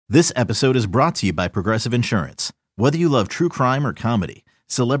This episode is brought to you by Progressive Insurance. Whether you love true crime or comedy,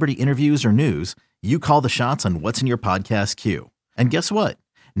 celebrity interviews or news, you call the shots on what's in your podcast queue. And guess what?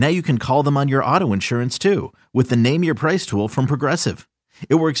 Now you can call them on your auto insurance too with the Name Your Price tool from Progressive.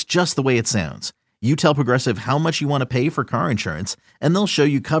 It works just the way it sounds. You tell Progressive how much you want to pay for car insurance, and they'll show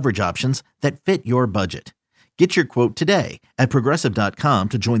you coverage options that fit your budget. Get your quote today at Progressive.com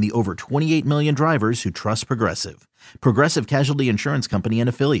to join the over 28 million drivers who trust Progressive. Progressive Casualty Insurance Company and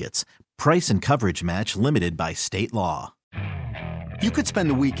Affiliates. Price and coverage match limited by state law. You could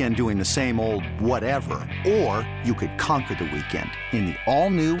spend the weekend doing the same old whatever, or you could conquer the weekend in the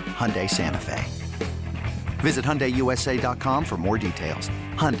all-new Hyundai Santa Fe. Visit HyundaiUSA.com for more details.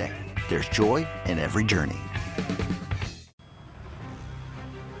 Hyundai, there's joy in every journey.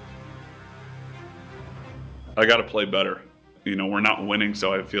 I got to play better. You know, we're not winning,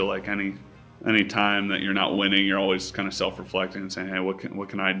 so I feel like any time that you're not winning, you're always kind of self-reflecting and saying, hey, what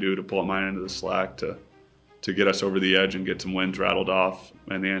can I do to pull up my end of the slack to get us over the edge and get some wins rattled off?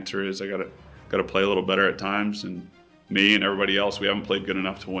 And the answer is I got to play a little better at times, and me and everybody else, we haven't played good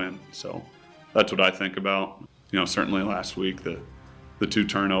enough to win. So that's what I think about. You know, certainly last week, the 2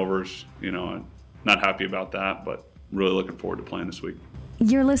 turnovers, you know, I'm not happy about that, but really looking forward to playing this week.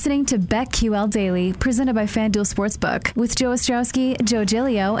 You're listening to BetQL Daily, presented by FanDuel Sportsbook, with Joe Ostrowski, Joe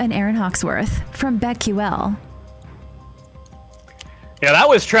Giglio, and Aaron Hawksworth from BetQL. Yeah, that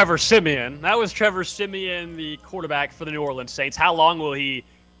was Trevor Siemian. The quarterback for the New Orleans Saints. How long will he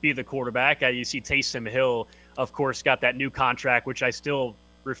be the quarterback? You see Taysom Hill, of course, got that new contract, which I still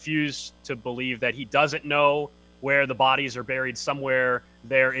refuse to believe that he doesn't know where the bodies are buried somewhere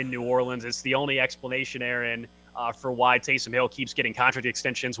there in New Orleans. It's the only explanation, Aaron, for why Taysom Hill keeps getting contract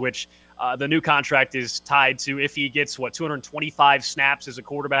extensions, which the new contract is tied to if he gets, 225 snaps as a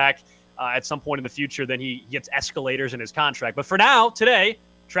quarterback at some point in the future, then he gets escalators in his contract. But for now, today,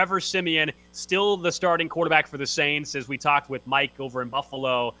 Trevor Siemian, still the starting quarterback for the Saints. As we talked with Mike over in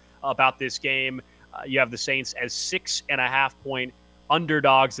Buffalo about this game, you have the Saints as 6.5-point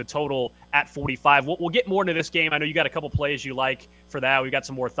underdogs, the total at 45. We'll get more into this game. I know you got a couple plays you like for that. We've got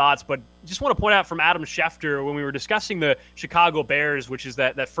some more thoughts, but just want to point out from Adam Schefter, when we were discussing the Chicago Bears, which is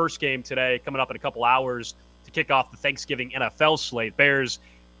that first game today, coming up in a couple hours to kick off the Thanksgiving NFL slate. Bears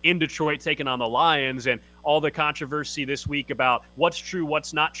in Detroit taking on the Lions, and all the controversy this week about what's true,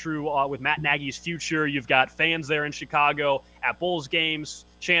 what's not true with Matt Nagy's future. You've got fans there in Chicago at Bulls games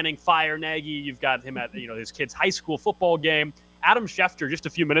chanting "Fire Nagy." You've got him at his kid's high school football game. Adam Schefter just a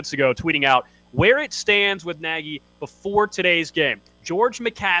few minutes ago tweeting out where it stands with Nagy before today's game. George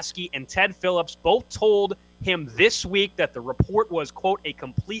McCaskey and Ted Phillips both told him this week that the report was, quote, a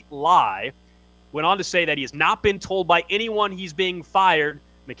complete lie. Went on to say that he has not been told by anyone he's being fired.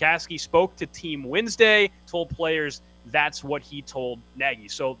 McCaskey spoke to Team Wednesday, told players that's what he told Nagy.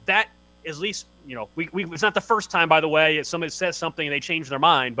 So that, at least, it's not the first time, by the way, somebody says something and they change their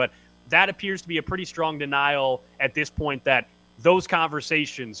mind, but that appears to be a pretty strong denial at this point that those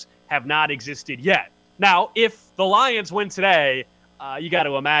conversations have not existed yet. Now, if the Lions win today, you got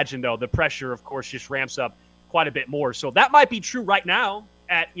to imagine, though, the pressure, of course, just ramps up quite a bit more. So that might be true right now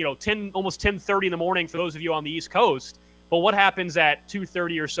at, almost 10:30 in the morning for those of you on the East Coast. But what happens at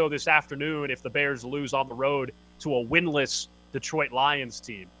 2:30 or so this afternoon if the Bears lose on the road to a winless Detroit Lions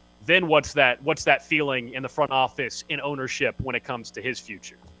team? Then what's that feeling in the front office, in ownership, when it comes to his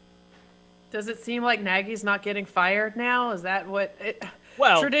future? Does it seem like Nagy's not getting fired now? Is that what it...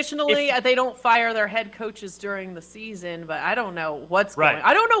 Well, traditionally, they don't fire their head coaches during the season, but I don't know what's going on.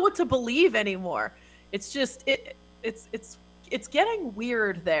 I don't know what to believe anymore. It's just it's getting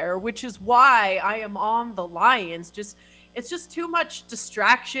weird there, which is why I am on the Lions. It's just too much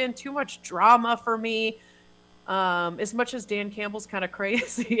distraction, too much drama for me. As much as Dan Campbell's kind of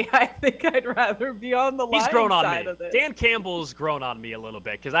crazy, I think I'd rather be on the Lions side of this. Dan Campbell's grown on me a little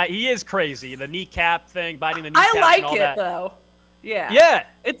bit because he is crazy. The kneecap thing, biting the kneecap. I like and all it that. Though. Yeah. Yeah.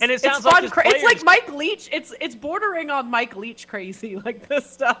 It's sounds fun. like It's like Mike Leach. It's bordering on Mike Leach crazy, like the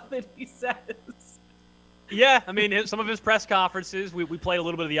stuff that he says. Yeah, I mean, some of his press conferences, we played a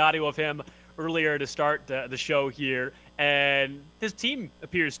little bit of the audio of him earlier to start the show here, and his team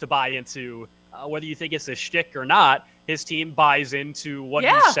appears to buy into, whether you think it's a shtick or not, his team buys into what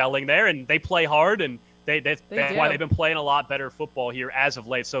he's selling there, and they play hard, and that's why they've been playing a lot better football here as of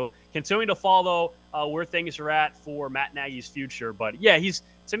late. So continuing to follow where things are at for Matt Nagy's future. But, yeah,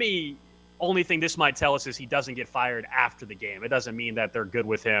 to me, only thing this might tell us is he doesn't get fired after the game. It doesn't mean that they're good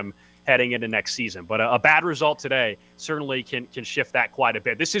with him heading into next season. But a bad result today certainly can shift that quite a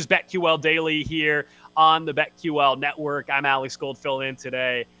bit. This is BetQL Daily here on the BetQL Network. I'm Alex Gold filling in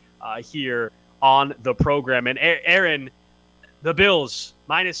today here on the program. And Aaron, The Bills,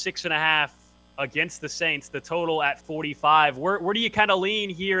 -6.5 against the Saints, the total at 45. Where do you kind of lean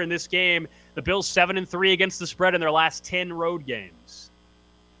here in this game? The Bills 7-3 against the spread in their last 10 road games.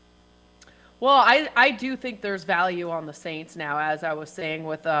 Well, I do think there's value on the Saints now, as I was saying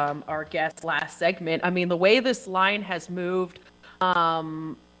with our guest last segment. I mean, the way this line has moved,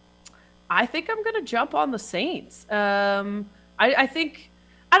 I think I'm going to jump on the Saints. I think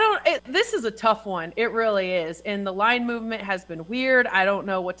this is a tough one. It really is. And the line movement has been weird. I don't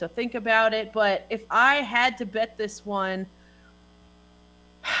know what to think about it. But if I had to bet this one,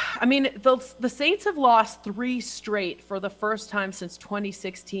 I mean, the Saints have lost 3 straight for the first time since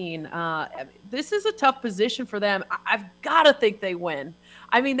 2016. This is a tough position for them. I've got to think they win.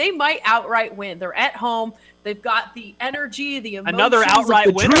 I mean, they might outright win. They're at home. They've got the energy, the emotions. Another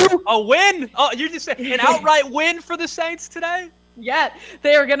outright winner? A win? Oh, you're just saying an outright win for the Saints today? Yeah,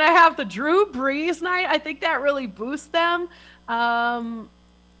 they are going to have the Drew Brees night. I think that really boosts them. I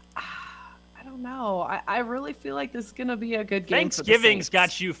don't know. I really feel like this is going to be a good game. Thanksgiving's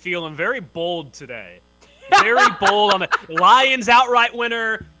got you feeling very bold today. Very bold on the Lions outright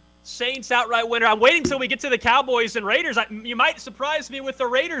winner, Saints outright winner. I'm waiting till we get to the Cowboys and Raiders. You might surprise me with the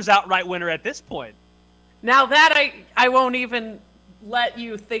Raiders outright winner at this point. Now that I won't even let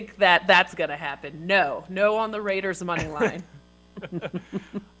you think that that's going to happen. No on the Raiders money line.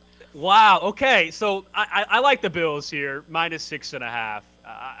 Wow. Okay. So I like the Bills here, -6.5.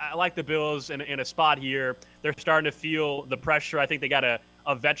 I like the Bills in a spot here. They're starting to feel the pressure. I think they got a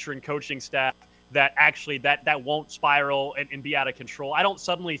veteran coaching staff that actually that won't spiral and be out of control. I don't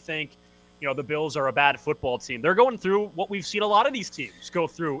suddenly think, the Bills are a bad football team. They're going through what we've seen a lot of these teams go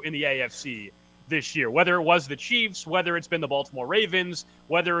through in the AFC this year, whether it was the Chiefs, whether it's been the Baltimore Ravens,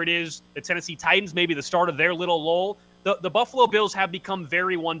 whether it is the Tennessee Titans, maybe the start of their little lull. The Buffalo Bills have become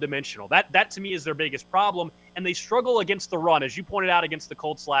very one-dimensional. That to me is their biggest problem, and they struggle against the run. As you pointed out against the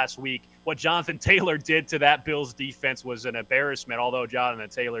Colts last week, what Jonathan Taylor did to that Bills defense was an embarrassment, although Jonathan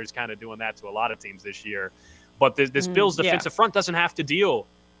Taylor is kind of doing that to a lot of teams this year. But this Bills defensive front doesn't have to deal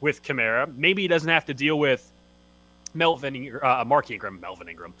with Kamara. Maybe he doesn't have to deal with Mark Ingram.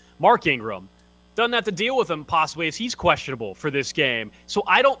 Doesn't have to deal with him possibly as he's questionable for this game. So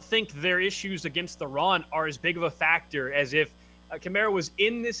I don't think their issues against the run are as big of a factor as if Kamara was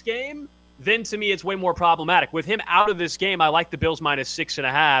in this game. Then to me, it's way more problematic. With him out of this game, I like the Bills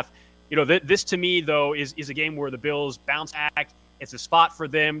 -6.5. This to me, though, is a game where the Bills bounce back. It's a spot for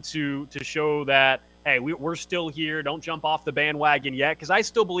them to show that, hey, we're still here. Don't jump off the bandwagon yet, because I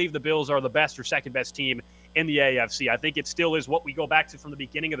still believe the Bills are the best or second best team in the AFC. I think it still is what we go back to from the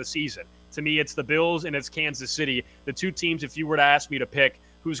beginning of the season. To me, it's the Bills and it's Kansas City. The two teams, if you were to ask me to pick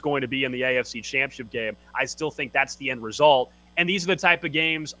who's going to be in the AFC Championship game, I still think that's the end result. And these are the type of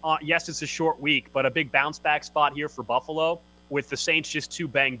games, yes, it's a short week, but a big bounce-back spot here for Buffalo with the Saints just too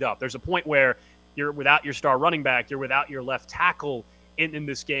banged up. There's a point where you're without your star running back, you're without your left tackle in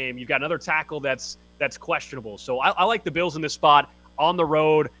this game. You've got another tackle that's questionable. So I like the Bills in this spot on the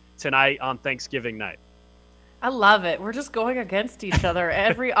road tonight on Thanksgiving night. I love it. We're just going against each other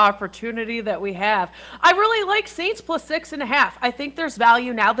every opportunity that we have. I really like Saints +6.5. I think there's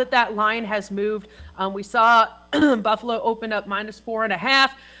value now that line has moved. We saw Buffalo open up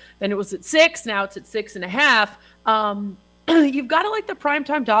 -4.5. Then it was at 6. Now it's at 6.5. You've got to like the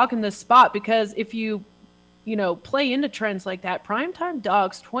primetime dog in this spot, because if you play into trends like that, primetime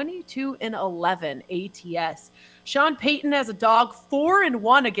dogs 22-11 ATS. Sean Payton has a dog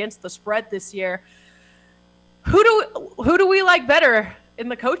 4-1 against the spread this year. Who do we like better in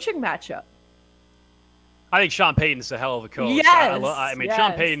the coaching matchup? I think Sean Payton's a hell of a coach. Yes. Yes.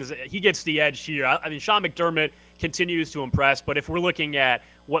 Sean Payton, he gets the edge here. Sean McDermott continues to impress, but if we're looking at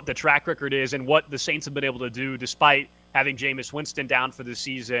what the track record is and what the Saints have been able to do despite having Jameis Winston down for the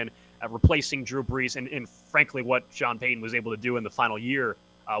season, replacing Drew Brees, and frankly what Sean Payton was able to do in the final year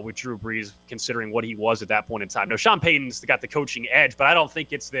with Drew Brees, considering what he was at that point in time. No, Sean Payton's got the coaching edge, but I don't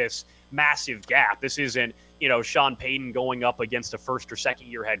think it's this massive gap. This isn't, Sean Payton going up against a first or second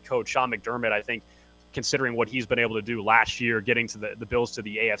year head coach. Sean McDermott, I think, considering what he's been able to do last year, getting to the Bills to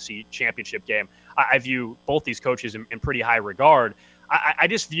the AFC Championship game, I view both these coaches in pretty high regard. I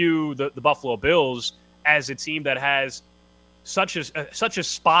just view the Buffalo Bills as a team that has such a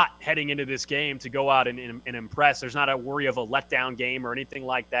spot heading into this game to go out and impress. There's not a worry of a letdown game or anything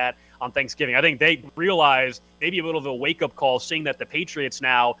like that on Thanksgiving. I think they realize maybe a little of a wake-up call, seeing that the Patriots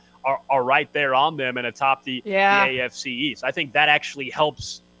now are right there on them and atop the AFC East. I think that actually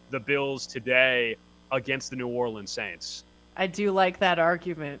helps the Bills today against the New Orleans Saints. I do like that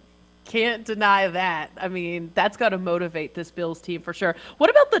argument. Can't deny that. I mean, that's got to motivate this Bills team for sure. What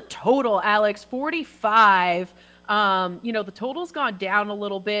about the total, Alex? 45. The total's gone down a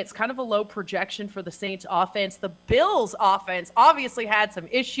little bit. It's kind of a low projection for the Saints offense. The Bills offense obviously had some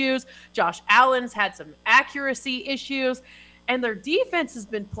issues. Josh Allen's had some accuracy issues, and their defense has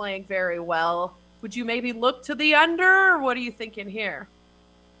been playing very well. Would you maybe look to the under, or what are you thinking here?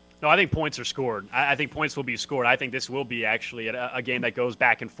 No, I think points are scored. I think points will be scored. I think this will be actually a game that goes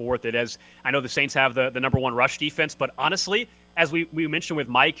back and forth. I know the Saints have the number one rush defense, but honestly, as we mentioned with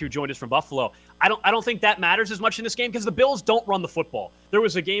Mike, who joined us from Buffalo, I don't think that matters as much in this game because the Bills don't run the football. There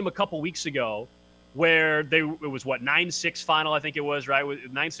was a game a couple weeks ago where it was 9-6 final, I think it was, right?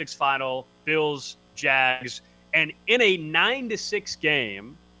 9-6 final, Bills, Jags, and in a 9-6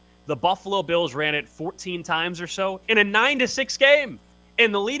 game, the Buffalo Bills ran it 14 times or so in a 9-6 game.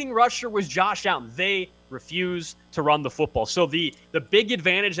 And the leading rusher was Josh Allen. They refuse to run the football. So the big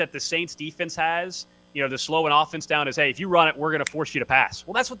advantage that the Saints defense has, to slow an offense down is, hey, if you run it, we're going to force you to pass.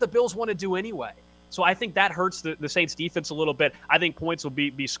 Well, that's what the Bills want to do anyway. So I think that hurts the Saints defense a little bit. I think points will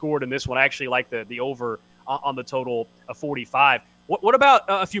be scored in this one. I actually like the over on the total of 45. What about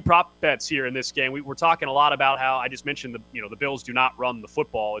a few prop bets here in this game? We're talking a lot about how I just mentioned the Bills do not run the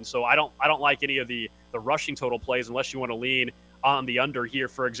football, and so I don't like any of the rushing total plays unless you want to lean on the under here.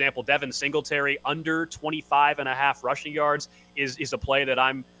 For example, Devin Singletary under 25.5 rushing yards is a play that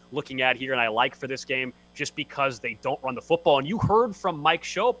I'm looking at here and I like for this game just because they don't run the football. And you heard from Mike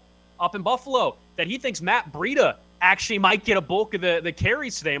Shope up in Buffalo that he thinks Matt Breida actually might get a bulk of the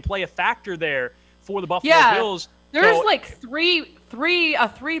carries today and play a factor there for the Buffalo Bills. There's a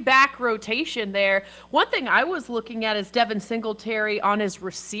three back rotation there. One thing I was looking at is Devin Singletary on his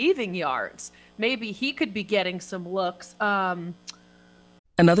receiving yards. Maybe he could be getting some looks.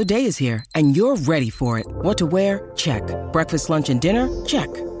 Another day is here, and you're ready for it. What to wear? Check. Breakfast, lunch, and dinner? Check.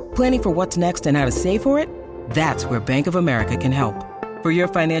 Planning for what's next and how to save for it? That's where Bank of America can help. For your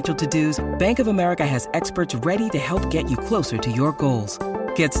financial to-dos, Bank of America has experts ready to help get you closer to your goals.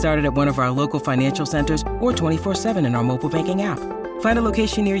 Get started at one of our local financial centers or 24/7 in our mobile banking app. Find a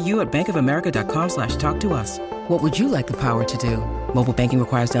location near you at bankofamerica.com/talktous. What would you like the power to do? Mobile banking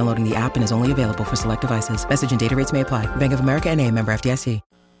requires downloading the app and is only available for select devices. Message and data rates may apply. Bank of America N.A., member FDIC.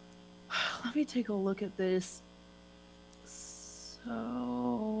 Let me take a look at this.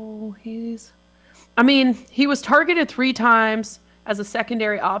 So he was targeted 3 times as a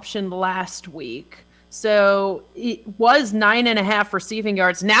secondary option last week. So it was 9.5 receiving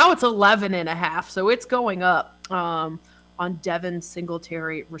yards. Now it's 11.5. So it's going up on Devin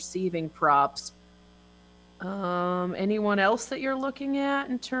Singletary receiving props. Anyone else that you're looking at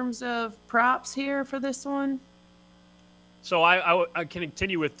in terms of props here for this one? So I can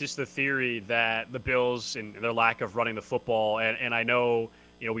continue with just the theory that the Bills and their lack of running the football, and I know,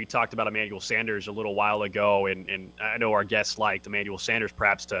 we talked about Emmanuel Sanders a little while ago, and I know our guests liked Emmanuel Sanders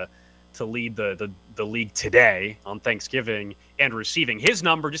perhaps to lead the league today on Thanksgiving and receiving. His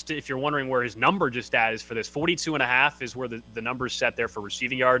number, if you're wondering where his number just at is for this, 42.5 is where the number's set there for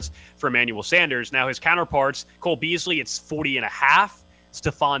receiving yards for Emmanuel Sanders. Now his counterparts, Cole Beasley, it's 40.5.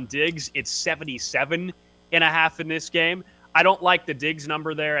 Stephon Diggs, it's 77.5 in this game. I don't like the Diggs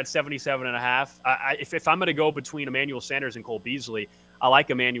number there at 77.5. If I'm going to go between Emmanuel Sanders and Cole Beasley, I like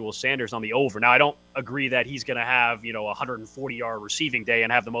Emmanuel Sanders on the over. Now, I don't agree that he's going to have, a 140-yard receiving day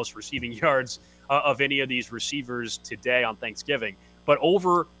and have the most receiving yards of any of these receivers today on Thanksgiving. But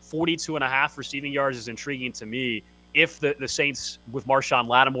over 42.5 receiving yards is intriguing to me if the Saints, with Marshawn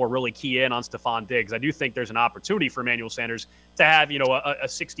Lattimore, really key in on Stephon Diggs. I do think there's an opportunity for Emmanuel Sanders to have, a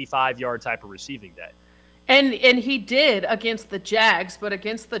 65-yard type of receiving day. And he did against the Jags, but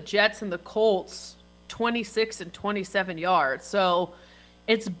against the Jets and the Colts, 26 and 27 yards. So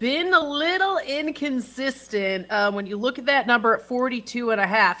it's been a little inconsistent. When you look at that number at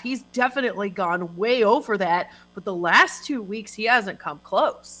 42.5, he's definitely gone way over that. But the last 2 weeks, he hasn't come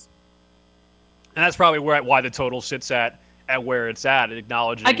close. And that's probably why the total sits at where it's at,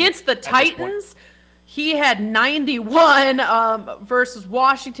 acknowledging. Against the Titans, he had 91 versus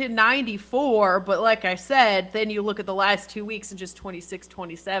Washington 94. But like I said, then you look at the last 2 weeks and just 26,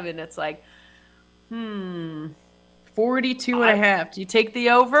 27. It's like, 42.5. Do you take the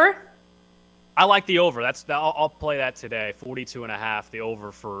over? I like the over. I'll play that today. 42.5, the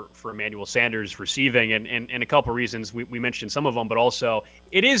over for Emmanuel Sanders receiving, and a couple of reasons. We mentioned some of them, but also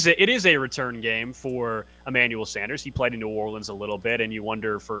it is a return game for Emmanuel Sanders. He played in New Orleans a little bit, and you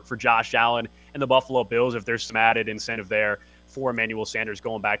wonder for Josh Allen and the Buffalo Bills if there's some added incentive there for Emmanuel Sanders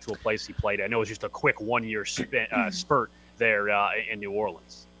going back to a place he played. I know it was just a quick 1-year spurt there in New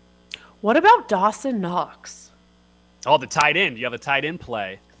Orleans. What about Dawson Knox? Oh, the tight end. You have a tight end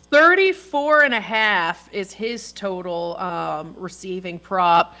play. 34.5 is his total receiving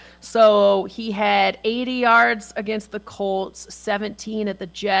prop. So he had 80 yards against the Colts, 17 at the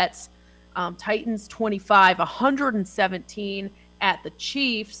Jets, Titans 25, 117 at the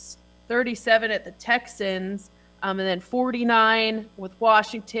Chiefs, 37 at the Texans, and then 49 with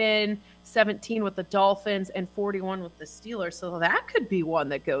Washington, 17 with the Dolphins, and 41 with the Steelers. So that could be one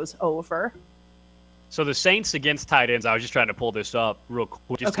that goes over. So the Saints against tight ends, I was just trying to pull this up real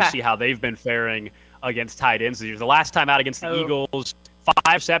quick just to see how they've been faring against tight ends. The last time out against the Eagles, 5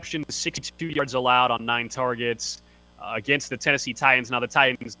 receptions, 62 yards allowed on 9 targets. Against the Tennessee Titans, now the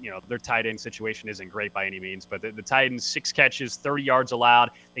Titans, their tight end situation isn't great by any means, but the Titans, 6 catches, 30 yards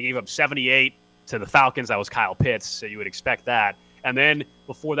allowed. They gave up 78 to the Falcons. That was Kyle Pitts, so you would expect that. And then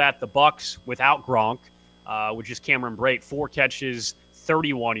before that, the Bucs without Gronk, which is Cameron Brate, 4 catches,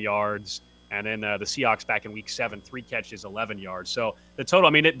 31 yards. And then the Seahawks back in week 7, 3 catches, 11 yards. So the total,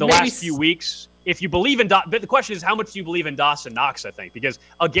 last few weeks, if you believe in but the question is, how much do you believe in Dawson Knox, I think? Because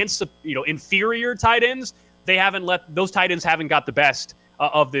against the inferior tight ends, those tight ends haven't got the best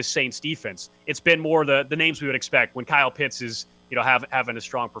of this Saints defense. It's been more the names we would expect. When Kyle Pitts is, having a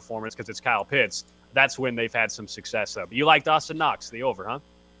strong performance because it's Kyle Pitts, that's when they've had some success, though. But you like Dawson Knox, the over, huh?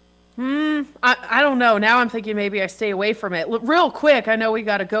 I don't know. Now I'm thinking maybe I stay away from it. Real quick, I know we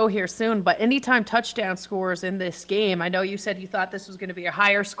got to go here soon, but anytime touchdown scores in this game, I know you said you thought this was going to be a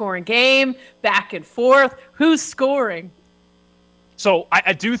higher scoring game, back and forth. Who's scoring? So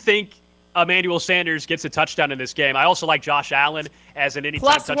I do think Emmanuel Sanders gets a touchdown in this game. I also like Josh Allen as an anytime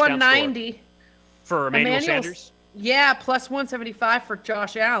touchdown scorer. Plus 190. For Emmanuel Sanders? Yeah, plus 175 for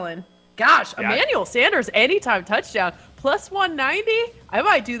Josh Allen. Gosh, yeah. Emmanuel Sanders anytime touchdown. Plus 190? I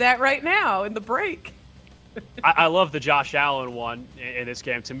might do that right now in the break. I love the Josh Allen one in this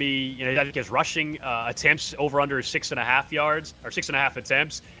game. To me, I think his rushing attempts over under 6.5 yards or 6.5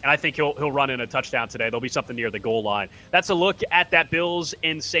 attempts, and I think he'll run in a touchdown today. There'll be something near the goal line. That's a look at that Bills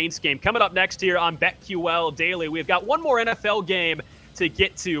and Saints game. Coming up next here on BetQL Daily, we've got one more NFL game to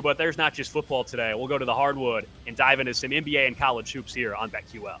get to, but there's not just football today. We'll go to the hardwood and dive into some NBA and college hoops here on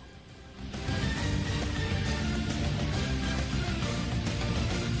BetQL.